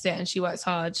she gets it and she works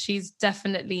hard. She's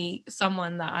definitely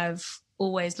someone that I've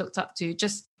always looked up to.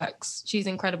 Just works. She's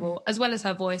incredible, as well as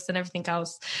her voice and everything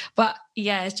else. But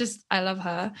yeah, it's just, I love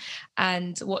her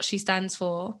and what she stands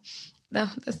for.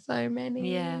 There's so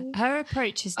many. Yeah, her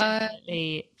approach is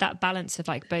definitely that balance of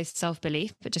like both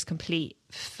self-belief but just complete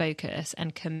focus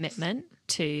and commitment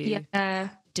to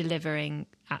delivering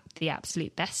at the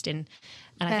absolute best and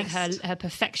I think her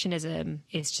perfectionism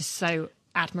is just so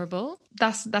admirable.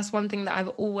 That's one thing that I've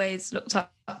always looked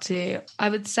up to. I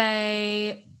would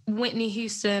say Whitney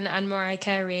Houston and Mariah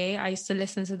Carey. I used to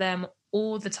listen to them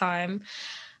all the time.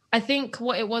 I think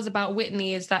what it was about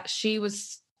Whitney is that she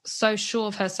was so sure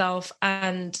of herself,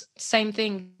 and same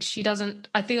thing,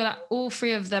 I feel like all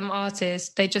three of them artists,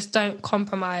 they just don't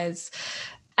compromise,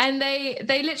 and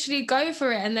they literally go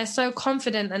for it, and they're so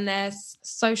confident and they're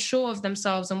so sure of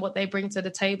themselves and what they bring to the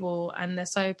table, and they're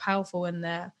so powerful in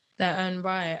their own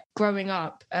right. Growing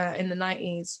up in the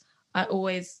 90s, I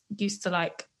always used to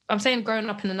like, I'm saying growing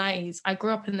up in the 90s, I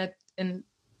grew up in the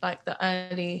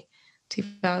early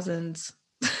 2000s.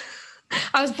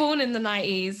 I was born in the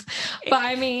 90s, but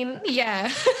I mean,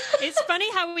 yeah. It's funny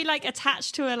how we like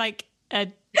attach to a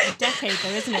decade though,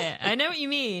 isn't it? I know what you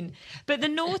mean. But the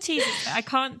noughties, I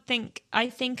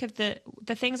think of the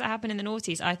things that happened in the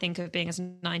noughties, I think of being as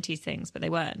 90s things, but they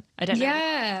weren't. I don't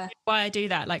know why I do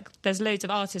that. Like there's loads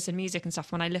of artists and music and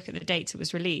stuff. When I look at the dates it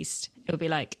was released, it would be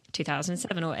like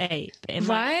 2007 or 8. But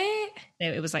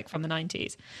it was like from the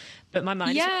 90s. But my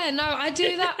mind... Yeah, no, I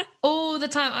do that all the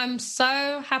time. I'm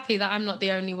so happy that I'm not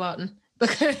the only one.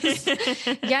 Because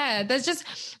there's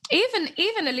just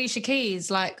even Alicia Keys,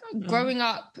 like growing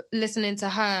up listening to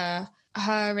her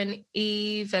and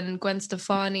Eve and Gwen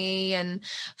Stefani and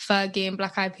Fergie and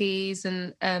Black Eyed Peas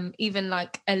and even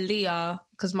like Aaliyah,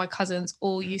 because my cousins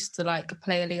all used to like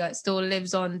play Aaliyah. It still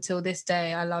lives on till this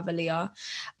day. I love Aaliyah.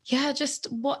 Yeah, just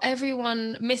what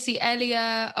everyone, Missy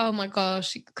Elliott, oh my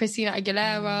gosh, Christina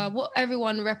Aguilera, what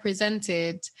everyone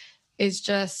represented is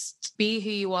just be who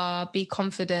you are, be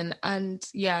confident, and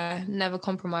never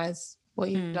compromise what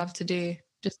you love to do.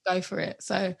 Just go for it.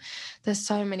 So there's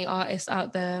so many artists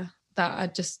out there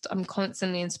that I'm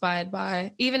constantly inspired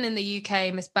by. Even in the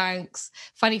UK, Miss Banks.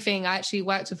 Funny thing, I actually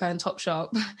worked with her in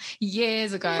Topshop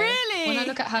years ago. Really? When I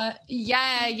look at her,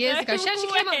 years ago. She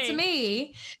actually came up to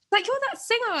me. Like, you're that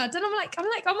singer. And I'm like,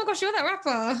 oh my gosh, you're that rapper.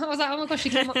 I was like, oh my gosh, she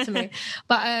came up to me.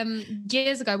 But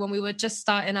years ago when we were just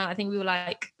starting out, I think we were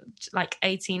like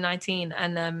 18, 19.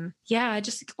 And I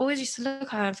just always used to look at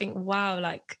her and think, wow,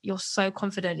 like you're so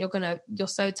confident. You're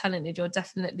so talented. You're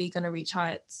definitely going to reach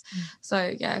heights.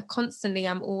 So constantly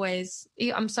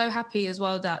I'm so happy as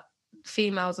well that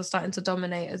females are starting to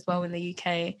dominate as well in the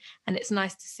UK. And it's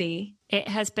nice to see. It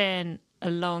has been a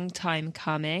long time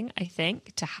coming, I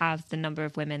think, to have the number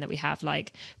of women that we have,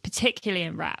 like particularly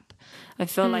in rap. I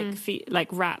feel like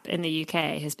rap in the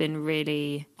UK has been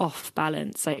really off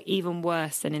balance, like even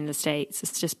worse than in the States.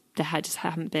 It's just there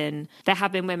have been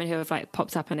women who have like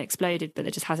popped up and exploded, but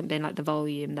there just hasn't been like the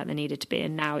volume that there needed to be.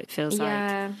 And now it feels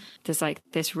like there's like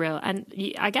this real, and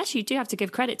I guess you do have to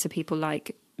give credit to people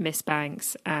like Miss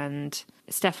Banks and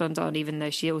Stefflon Don, even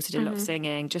though she also did a lot of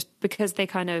singing, just because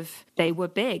they were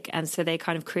big, and so they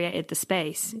kind of created the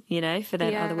space, you know, for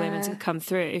then other women to come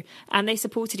through, and they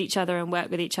supported each other and worked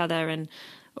with each other. And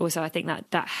also I think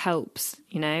that helps,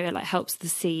 you know, it like helps the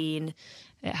scene.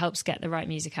 It helps get the right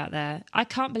music out there. I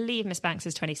can't believe Miss Banks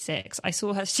is 26. I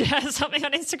saw her share something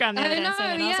on Instagram the other day, and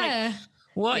I was like,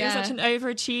 what? You're such an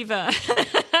overachiever.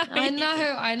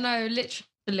 I know. Literally.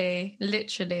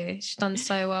 Literally, she's done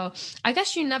so well. I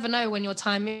guess you never know when your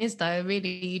time is, though.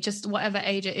 Really, you just, whatever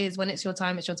age it is, when it's your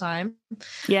time, it's your time.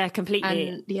 Yeah, completely.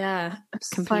 And yeah, I'm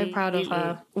completely. so proud of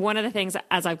her. One of the things,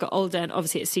 as I've got older, and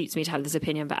obviously it suits me to have this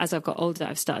opinion, but as I've got older,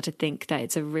 I've started to think that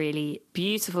it's a really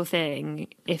beautiful thing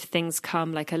if things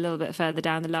come like a little bit further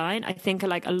down the line. I think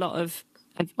like a lot of,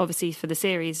 obviously for the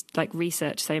series, like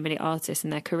research so many artists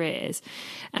and their careers,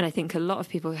 and I think a lot of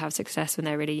people who have success when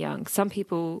they're really young, some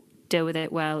people deal with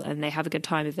it well and they have a good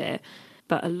time of it,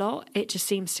 but a lot, it just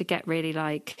seems to get really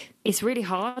like, it's really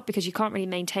hard because you can't really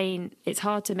maintain, it's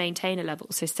hard to maintain a level.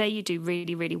 So say you do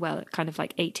really, really well at kind of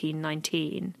like 18,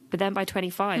 19, but then by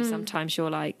 25, sometimes you're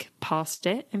like past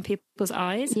it in people's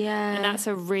eyes. Yeah. And that's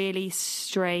a really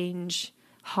strange,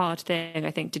 hard thing,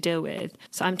 I think, to deal with.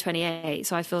 So I'm 28,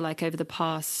 so I feel like over the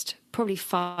past probably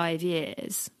 5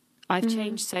 years, I've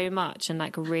changed so much and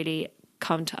like really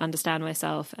come to understand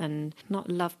myself and not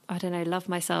love, I don't know, love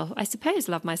myself. I suppose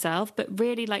love myself, but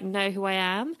really like know who I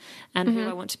am and who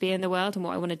I want to be in the world and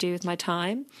what I want to do with my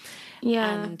time.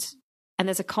 Yeah. And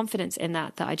there's a confidence in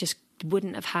that I just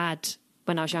wouldn't have had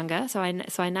when I was younger. So I now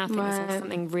think there's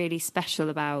something really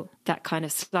special about that kind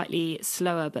of slightly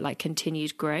slower but like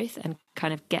continued growth and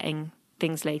kind of getting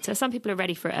things later. Some people are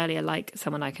ready for it earlier, like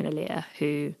someone like an Aaliyah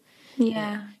who,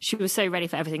 she was so ready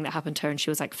for everything that happened to her and she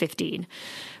was like 15.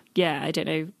 Yeah, I don't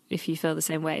know if you feel the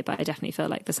same way, but I definitely feel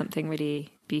like there's something really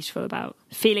beautiful about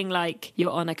feeling like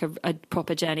you're on like a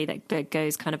proper journey that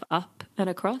goes kind of up and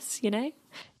across, you know?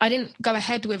 I didn't go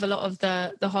ahead with a lot of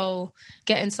the whole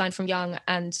getting signed from young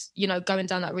and, you know, going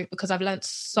down that route because I've learned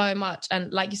so much.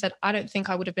 And like you said, I don't think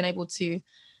I would have been able to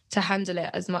handle it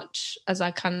as much as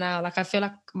I can now. Like, I feel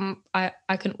like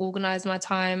I can organize my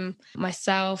time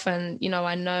myself and, you know,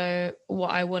 I know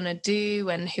what I want to do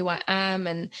and who I am.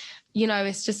 And, you know,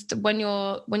 it's just when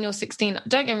you're 16,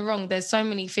 don't get me wrong, there's so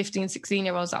many 15,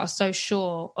 16-year-olds that are so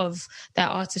sure of their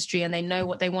artistry and they know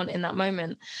what they want in that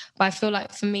moment. But I feel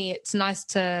like for me, it's nice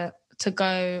to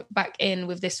go back in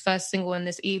with this first single and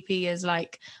this EP is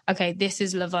like, okay, this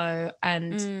is Laveau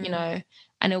and, you know,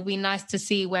 and it'll be nice to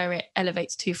see where it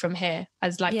elevates to from here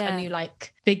as like a new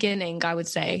like beginning, I would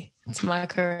say, to my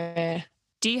career.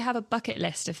 Do you have a bucket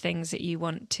list of things that you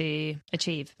want to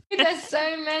achieve? There's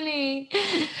so many.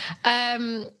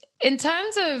 In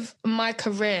terms of my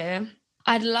career,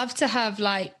 I'd love to have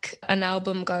like an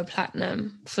album go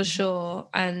platinum for sure.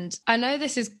 And I know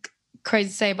this is crazy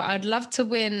to say, but I'd love to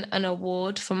win an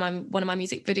award for one of my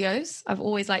music videos. I've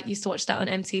always like used to watch that on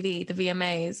MTV, the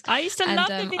VMAs. I used to love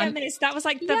the VMAs. That was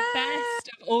like the best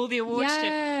of all the awards.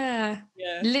 Yeah.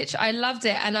 Literally, I loved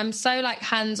it. And I'm so like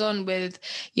hands-on with,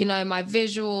 you know, my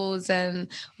visuals and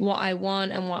what I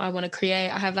want and what I want to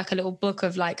create. I have like a little book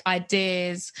of like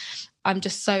ideas. I'm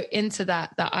just so into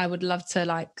that I would love to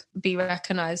like be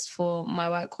recognized for my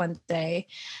work one day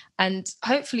and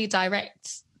hopefully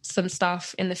direct some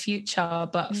stuff in the future.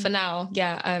 But for now,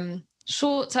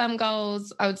 short-term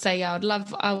goals, I would say,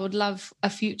 I would love a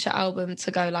future album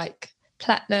to go like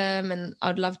platinum, and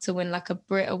I'd love to win like a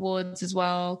Brit Awards as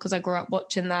well because I grew up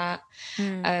watching that.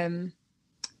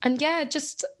 And yeah,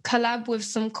 just collab with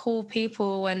some cool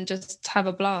people and just have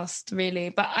a blast, really.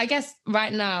 But I guess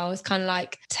right now it's kind of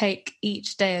like take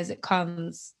each day as it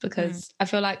comes because I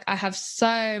feel like I have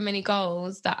so many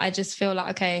goals that I just feel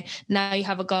like, okay, now you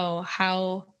have a goal.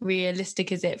 How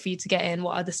realistic is it for you to get in?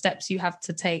 What are the steps you have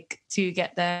to take to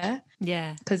get there?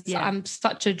 Yeah. Because I'm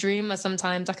such a dreamer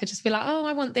sometimes. I could just be like, oh,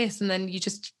 I want this. And then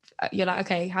you're like,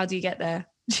 okay, how do you get there?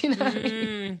 Do you know what I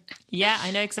mean? Yeah, I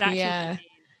know exactly. Yeah.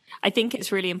 I think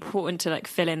it's really important to like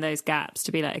fill in those gaps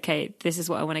to be like, okay, this is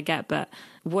what I want to get, but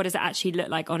what does it actually look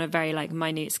like on a very like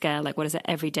minute scale? Like, what does it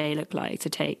every day look like to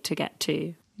get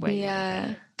to where you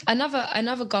want to go?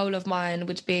 Another goal of mine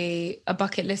would be a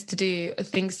bucket list to do,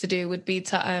 things to do would be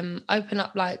to open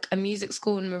up like a music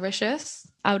school in Mauritius.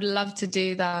 I would love to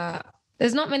do that.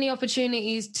 There's not many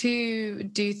opportunities to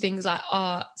do things like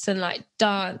arts and like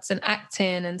dance and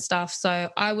acting and stuff. So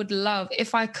I would love,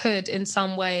 if I could in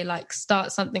some way, like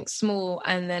start something small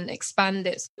and then expand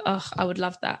it. Oh, I would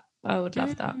love that. I would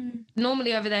love that.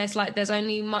 Normally over there, it's like there's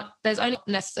only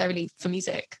necessarily for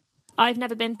music. I've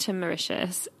never been to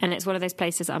Mauritius and it's one of those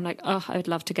places I'm like, oh, I would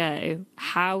love to go.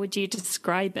 How would you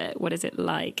describe it? What is it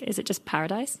like? Is it just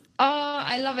paradise? Oh,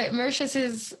 I love it. Mauritius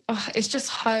is, it's just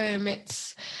home.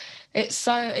 It's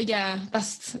so,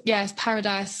 it's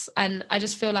paradise. And I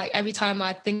just feel like every time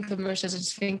I think of Mauritius, I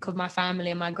just think of my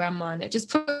family and my grandma, and it just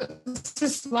puts a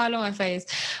smile on my face.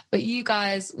 But you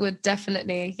guys would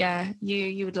definitely,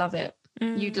 you would love it.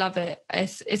 You'd love it.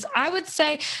 It's. I would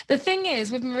say the thing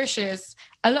is with Mauritius,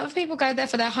 a lot of people go there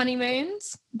for their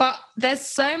honeymoons, but there's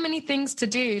so many things to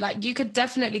do. Like you could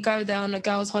definitely go there on a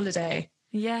girls' holiday.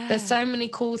 Yeah. There's so many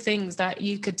cool things that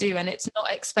you could do, and it's not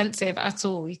expensive at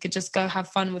all. You could just go have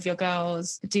fun with your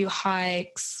girls, do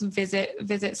hikes,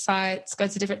 visit sites, go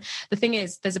to different... The thing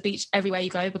is, there's a beach everywhere you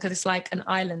go because it's like an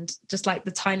island, just like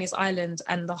the tiniest island,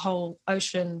 and the whole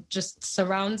ocean just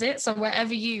surrounds it. So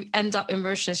wherever you end up in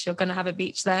Mauritius, you're going to have a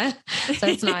beach there. So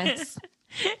it's nice.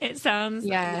 It sounds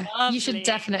lovely. You should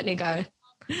definitely go.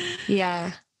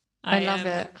 Yeah. I love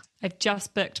it. I've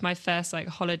just booked my first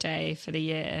holiday for the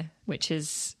year, which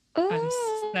is I'm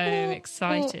so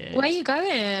excited. Where are you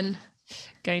going?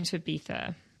 Going to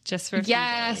Ibiza just for a few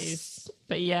days.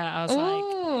 But yeah, I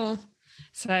was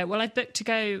I've booked to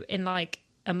go in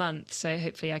a month, so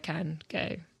hopefully I can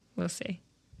go. We'll see.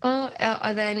 Oh,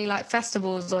 are there any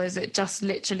festivals, or is it just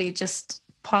literally just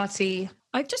party?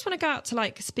 I just want to go out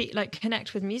to speak,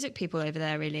 connect with music people over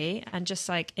there, really, and just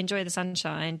enjoy the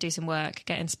sunshine, do some work,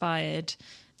 get inspired,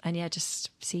 and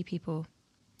just see people.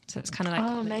 So it's kind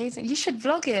of amazing! You should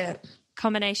vlog it.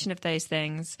 Combination of those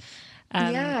things. So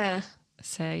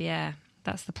yeah,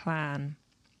 that's the plan.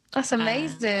 That's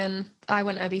amazing. I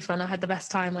went to Ibiza and I had the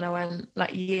best time when I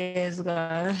went years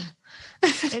ago.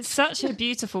 It's such a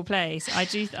beautiful place. I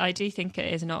do think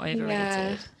it is not overrated.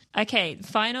 Yeah. Okay,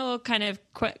 final kind of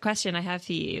question I have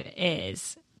for you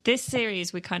is, this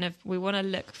series, we want to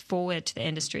look forward to the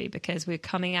industry because we're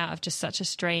coming out of just such a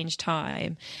strange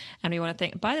time, and we want to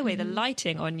think, by the way, the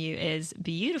lighting on you is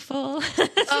beautiful.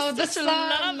 Oh, the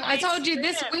sun. I told you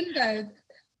this window.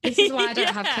 This is why I don't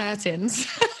have curtains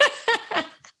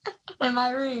in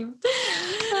my room.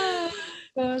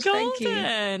 Gosh, thank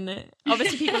you.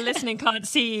 Obviously people listening can't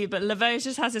see you, but Laveau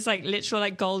just has this literal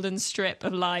golden strip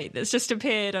of light that's just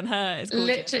appeared on her. It's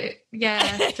gorgeous.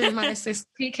 Literally, through my sis,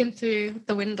 peeking through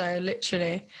the window,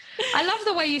 literally. I love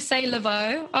the way you say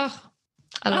Laveau. Oh,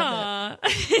 I love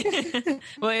it.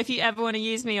 Well, if you ever want to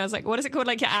use me, I was what is it called?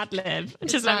 Your ad lib?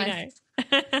 Just let me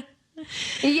know.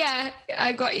 Yeah,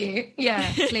 I got you.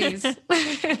 Yeah, please.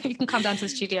 You can come down to the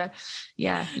studio.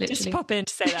 Yeah, literally. Just pop in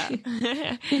to say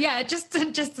that. Yeah, just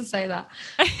to say that.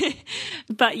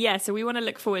 But yeah, so we want to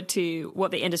look forward to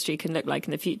what the industry can look like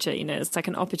in the future. It's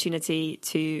an opportunity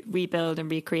to rebuild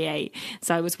and recreate.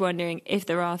 So I was wondering if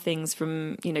there are things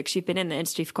from, because you've been in the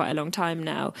industry for quite a long time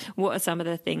now, what are some of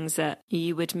the things that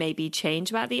you would maybe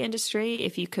change about the industry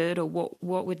if you could, or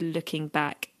what would looking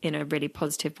back in a really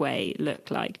positive way look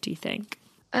like, do you think?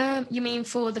 You mean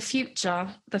for the future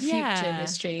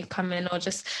industry coming, or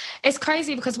just... It's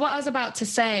crazy because what I was about to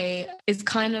say is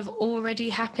kind of already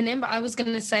happening, but I was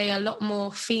going to say a lot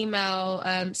more female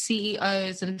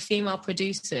CEOs and female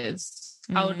producers.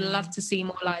 I would love to see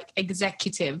more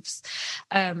executives,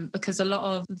 because a lot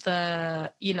of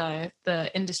the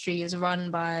industry is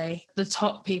run by the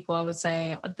top people. I would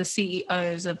say the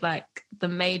CEOs of the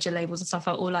major labels and stuff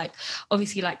are all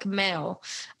obviously male,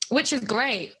 which is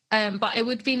great. But it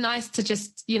would be nice to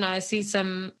just, see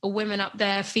some women up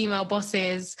there, female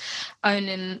bosses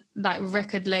owning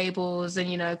record labels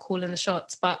and, calling the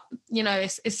shots. But,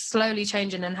 it's slowly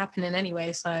changing and happening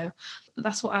anyway. So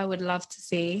that's what I would love to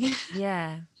see.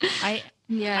 Yeah. I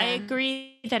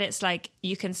agree that it's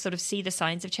you can sort of see the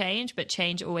signs of change, but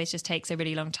change always just takes a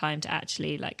really long time to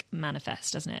actually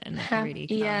manifest, doesn't it? And really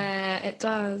come. Yeah, it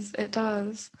does. It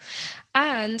does.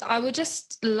 And I would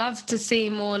just love to see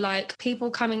more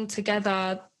people coming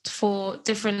together for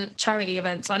different charity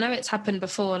events. I know it's happened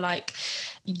before,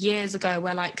 years ago,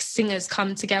 where singers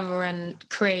come together and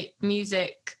create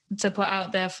music to put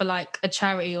out there for a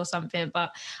charity or something,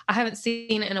 but I haven't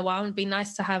seen it in a while. It'd be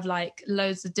nice to have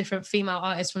loads of different female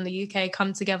artists from the UK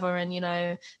come together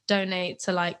and donate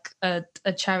to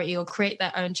a charity or create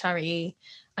their own charity,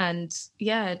 and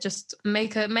just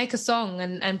make a song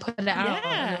and put it out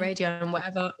on the radio, and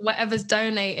whatever's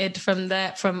donated from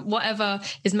whatever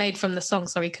is made from the song,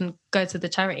 can go to the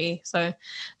charity. So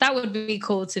that would be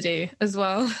cool to do as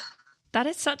well. That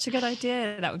is such a good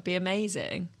idea. That would be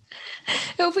amazing.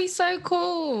 It would be so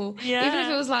cool. Yeah. Even if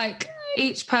it was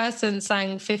each person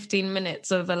sang 15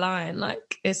 minutes of a line,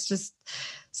 it's just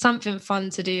something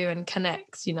fun to do and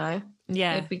connect,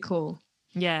 Yeah. It'd be cool.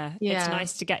 Yeah. It's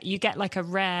nice to get a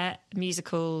rare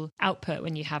musical output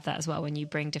when you have that as well, when you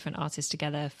bring different artists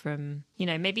together from,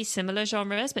 maybe similar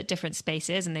genres, but different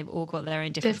spaces, and they've all got their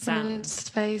own different sounds.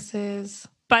 Spaces.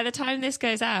 By the time this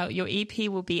goes out, your EP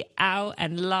will be out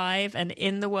and live and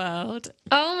in the world.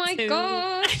 Oh my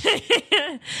God.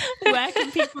 Where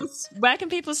can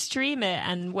people stream it,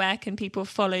 and where can people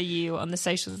follow you on the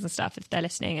socials and stuff if they're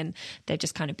listening and they've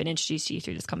just kind of been introduced to you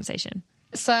through this conversation?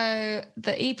 So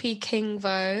the EP King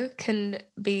Vo can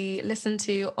be listened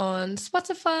to on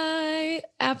Spotify,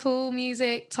 Apple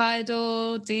Music,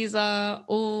 Tidal, Deezer,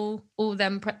 all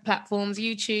them platforms,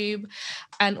 YouTube.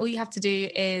 And all you have to do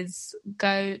is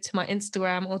go to my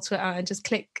Instagram or Twitter and just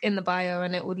click in the bio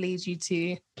and it will lead you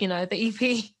to, the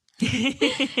EP.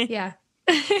 Yeah.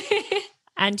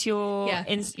 And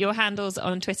your handles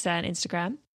on Twitter and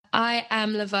Instagram? I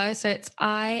am Lavaud, so it's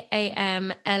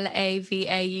IAMLAVAUD.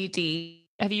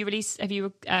 Have you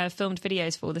filmed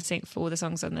videos for all the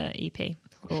songs on the EP?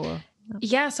 Or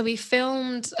yeah, so we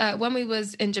filmed when we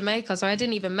was in Jamaica. So I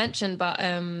didn't even mention, but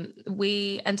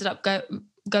we ended up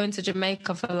going to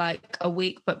Jamaica for like a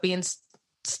week, but being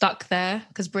stuck there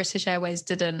because British Airways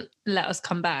didn't let us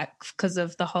come back because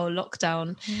of the whole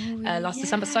lockdown last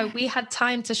December. So we had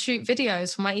time to shoot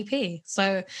videos for my EP.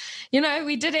 So,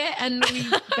 we did it and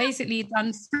we basically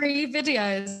done 3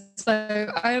 videos.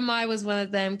 So Oh My was one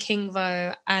of them, King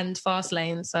Vo and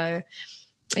Fastlane. So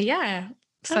yeah,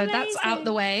 so amazing. That's out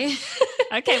the way.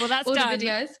 Okay, well that's all done. The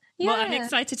videos. Well, I'm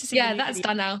excited to see. Yeah, that's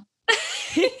done now.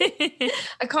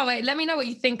 I can't wait. Let me know what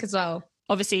you think as well.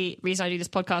 Obviously, reason I do this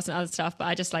podcast and other stuff, but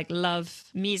I just love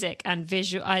music and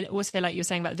visual. I also feel like you were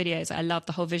saying about the videos. I love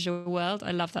the whole visual world.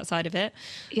 I love that side of it.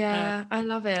 Yeah, I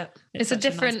love it. It's a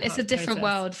different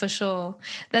world for sure.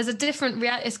 There's a different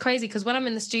it's crazy because when I'm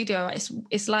in the studio,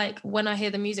 it's like when I hear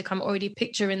the music, I'm already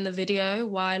picturing the video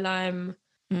while I'm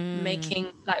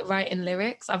making writing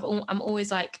lyrics. I'm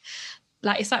always like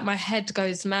it's like my head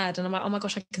goes mad and I'm like, oh my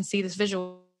gosh, I can see this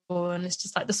visual. And it's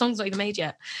just like the song's not even made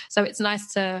yet. So it's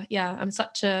nice to, I'm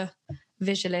such a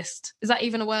visualist. Is that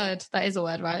even a word? That is a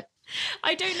word, right?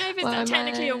 I don't know if it's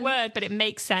technically a word, but it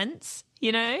makes sense,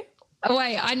 Oh,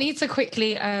 wait, I need to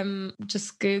quickly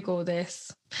just Google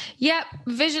this. Yep,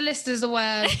 visualist is a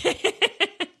word.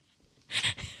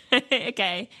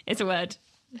 Okay, it's a word.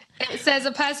 It says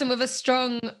a person with a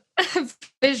strong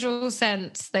visual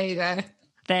sense. There you go.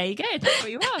 There you go. That's what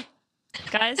you are.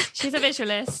 Guys, she's a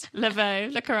visualist.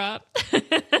 Lavaud, look her up.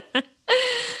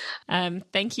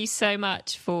 Thank you so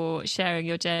much for sharing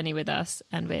your journey with us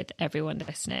and with everyone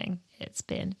listening. It's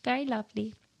been very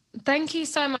lovely. Thank you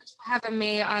so much for having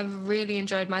me. I've really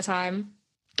enjoyed my time.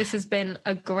 This has been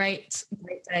a great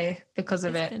day because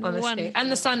of it, honestly. Wonderful.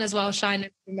 And the sun as well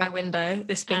shining through my window.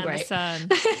 This has been great.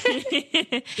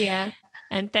 The sun. Yeah.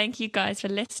 And thank you guys for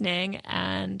listening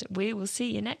and we will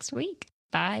see you next week.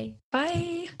 Bye.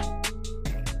 Bye.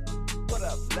 What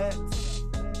up, Lex?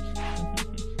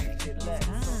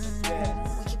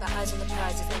 We keep our eyes on the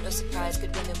prize, it's not no surprise.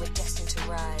 Good women we're destined to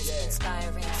rise.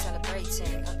 Inspiring,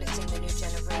 celebrating, uplifting the new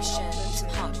generation. Some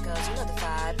hot girls, you know the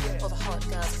vibe. All the hot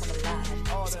girls come alive.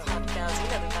 Some hot girls, you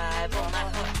know the vibe. All my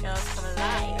hot girls come